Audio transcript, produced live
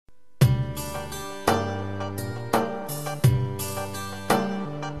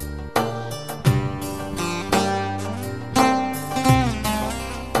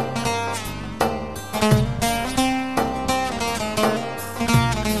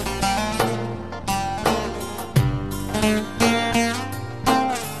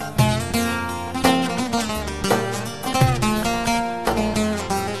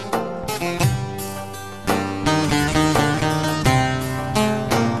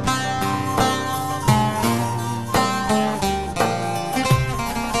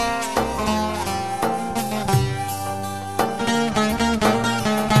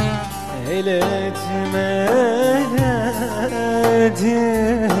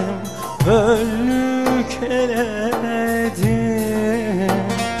Öllük eledim.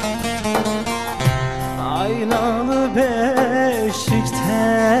 Aynalı beşikte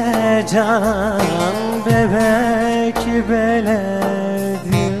can bebek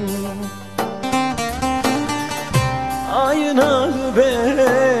beledim. Aynalı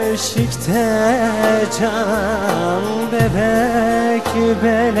beşikte can bebek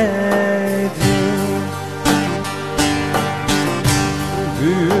beledim.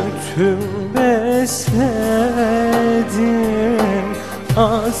 Büyüttüm, besledim,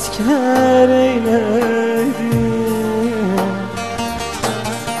 asker eyledim.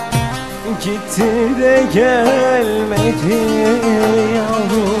 Gitti de gelmedi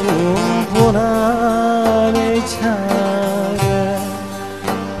yavrum, buna ne çare?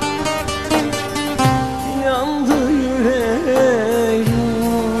 Yandı yüreğimde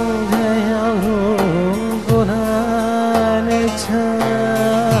yavrum, buna ne çare?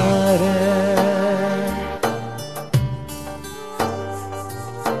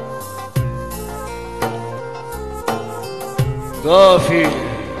 Gafil,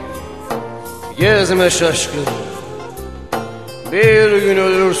 gezme şaşkın, bir gün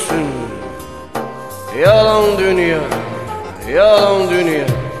ölürsün. Yalan dünya, yalan dünya,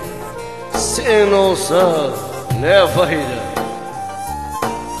 senin olsa ne fayda?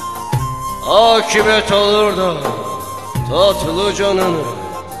 Akibet alır da tatlı canını,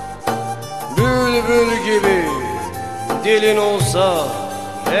 bülbül gibi dilin olsa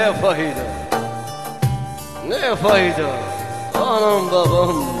ne fayda? Ne fayda? Anam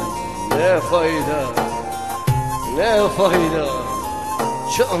babam ne fayda? Ne fayda?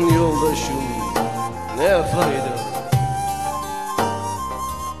 Can yoldaşım ne fayda?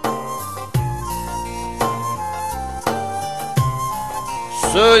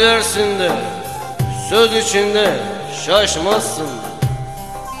 Söylersin de söz içinde şaşmazsın.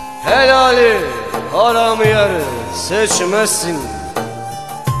 Helali haramı yarı seçmezsin.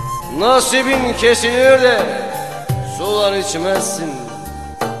 Nasibin kesilir de sular içmezsin.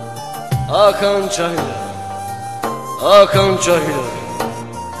 Akan çaylar, akan çaylar,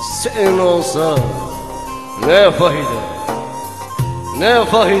 senin olsa ne fayda? Ne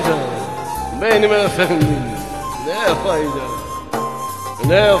fayda benim efendim, ne fayda?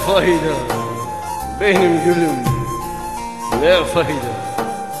 Ne fayda benim gülüm, ne fayda?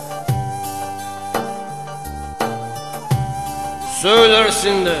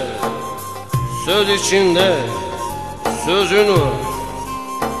 Söylersin de söz içinde sözün var.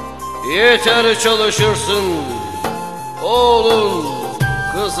 Yeter çalışırsın, oğlun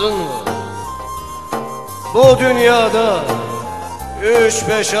kızın var. Bu dünyada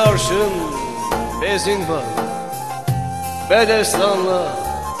 3-5 arşın bezin var. Bedestanlar,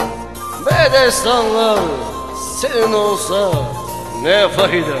 bedestanlar, senin olsa ne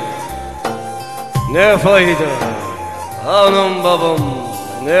fayda? Ne fayda? Anam babam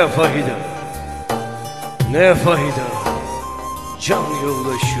ne fayda? Ne fayda? Can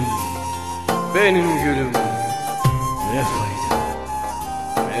yoldaşım benim gülüm ne fayda?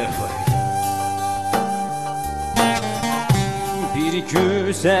 Ne fayda? Bir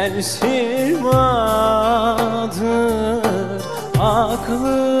güzel simadır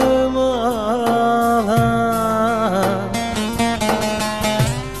aklıma alan,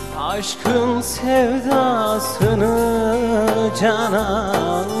 aşkın sevdasını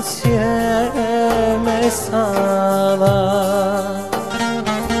canan sineme salan.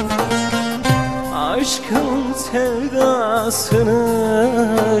 Aşkın sevdasını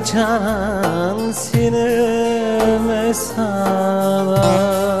canan sineme salan.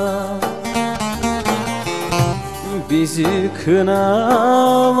 Bizi kınamasın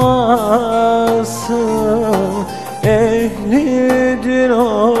ehli dün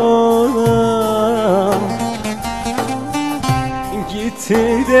olan.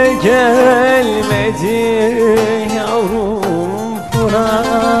 Gitti de gelmedi yavrum, buna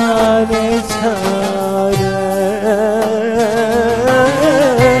ne çare?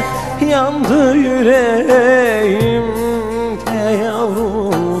 Yandı yüreğimde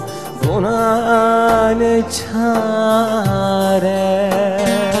yavrum, buna ne çare?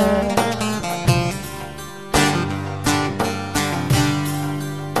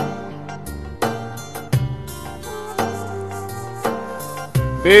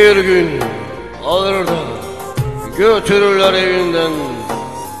 Bir gün alır da götürürler evinden,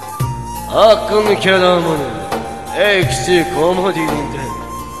 hakkın kelamını eksik olma dilinden.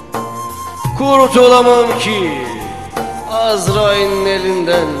 Kurtulamam ki Azrail'in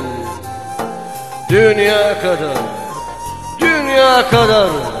elinden. Dünya kadar, dünya kadar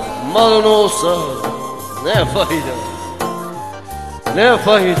malın olsa ne fayda? Ne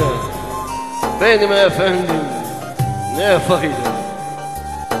fayda? benim efendim. Ne fayda,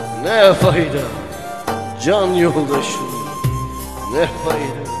 ne fayda, can yoldaşım, ne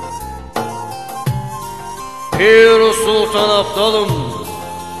fayda. Pir Sultan Abdalım,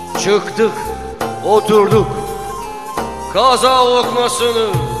 çıktık, oturduk, kaza lokmasını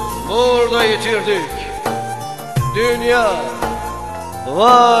burada yitirdik. Dünya,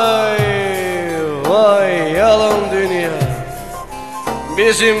 vay vay yalan dünya,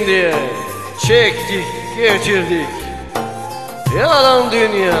 bizim diye çektik getirdik. Yalan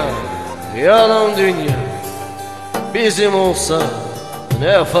dünya, yalan dünya, bizim olsa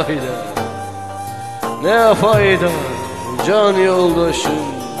ne fayda, ne fayda, can yoldaşım,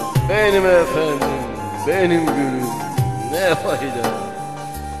 benim efendim, benim gülüm, ne fayda,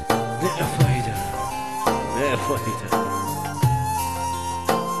 ne fayda, ne fayda.